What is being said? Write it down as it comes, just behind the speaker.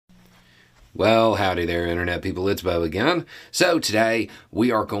Well, howdy there, Internet people. It's Bo again. So today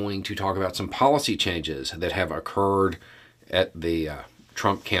we are going to talk about some policy changes that have occurred at the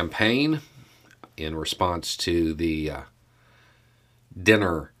Trump campaign in response to the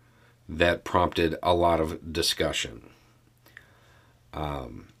dinner that prompted a lot of discussion.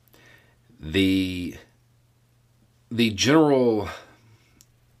 The general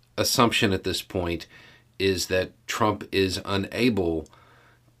assumption at this point is that Trump is unable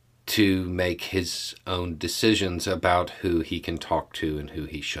to make his own decisions about who he can talk to and who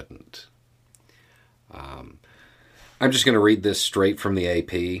he shouldn't. I'm just going to read this straight from the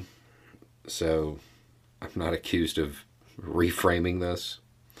AP, so I'm not accused of reframing this.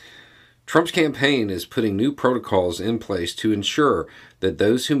 Trump's campaign is putting new protocols in place to ensure that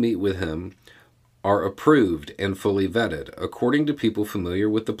those who meet with him are approved and fully vetted, according to people familiar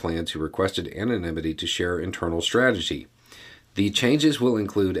with the plans who requested anonymity to share internal strategy. The changes will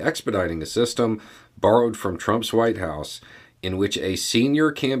include expediting a system borrowed from Trump's White House in which a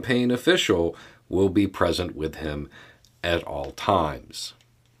senior campaign official will be present with him at all times.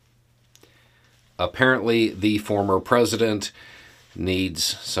 Apparently, the former president needs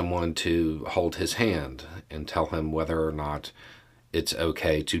someone to hold his hand and tell him whether or not it's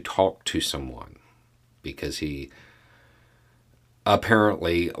okay to talk to someone, because he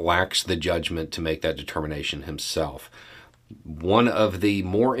apparently lacks the judgment to make that determination himself. One of the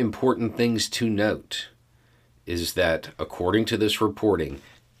more important things to note is that, according to this reporting,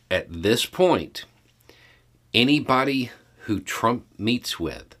 at this point, anybody who Trump meets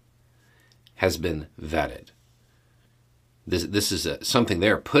with has been vetted. This is something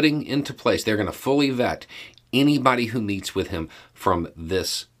they're putting into place. They're going to fully vet anybody who meets with him from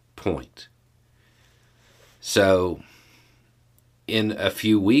this point. So, in a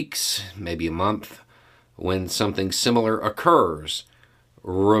few weeks, maybe a month, when something similar occurs,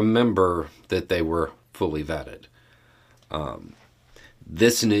 remember that they were fully vetted.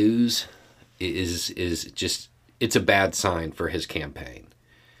 This news is just, it's a bad sign for his campaign.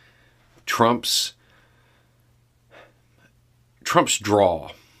 Trump's draw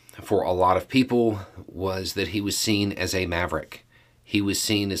for a lot of people was that he was seen as a maverick. He was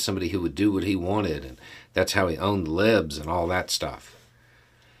seen as somebody who would do what he wanted, and that's how he owned libs and all that stuff.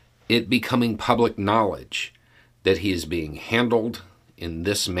 It becoming public knowledge that he is being handled in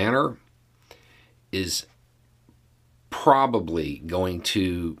this manner is probably going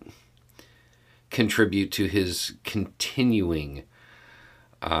to contribute to his continuing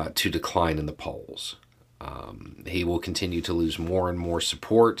to decline in the polls. He will continue to lose more and more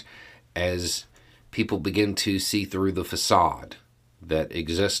support as people begin to see through the facade that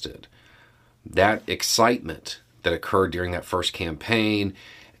existed. That excitement that occurred during that first campaign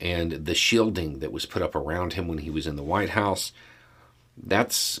and the shielding that was put up around him when he was in the White House,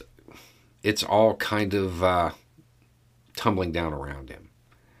 it's all kind of tumbling down around him.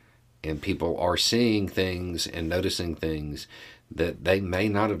 And people are seeing things and noticing things that they may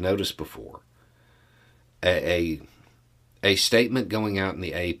not have noticed before. A statement going out in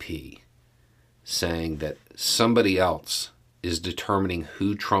the AP saying that somebody else is determining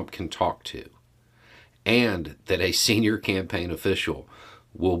who Trump can talk to, and that a senior campaign official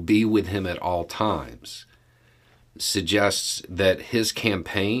will be with him at all times, suggests that his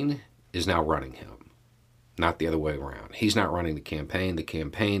campaign is now running him, not the other way around. He's not running the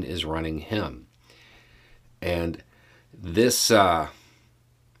campaign is running him. And this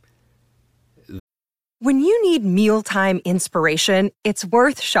When you need mealtime inspiration, it's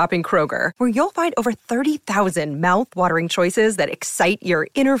worth shopping Kroger, where you'll find over 30,000 mouth-watering choices that excite your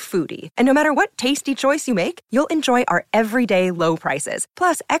inner foodie. And no matter what tasty choice you make, you'll enjoy our everyday low prices,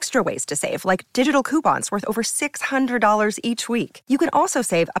 plus extra ways to save, like digital coupons worth over $600 each week. You can also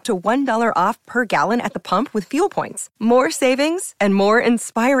save up to $1 off per gallon at the pump with fuel points. More savings and more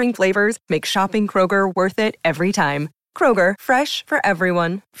inspiring flavors make shopping Kroger worth it every time. Kroger, fresh for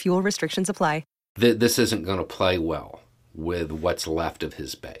everyone. Fuel restrictions apply. This isn't going to play well with what's left of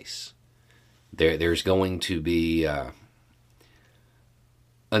his base. There's going to be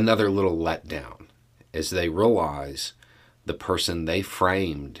another little letdown as they realize the person they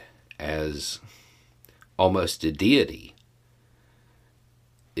framed as almost a deity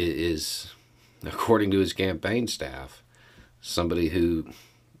is, according to his campaign staff, somebody who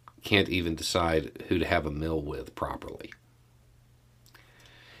can't even decide who to have a meal with properly.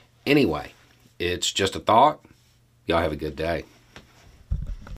 Anyway, it's just a thought. Y'all have a good day.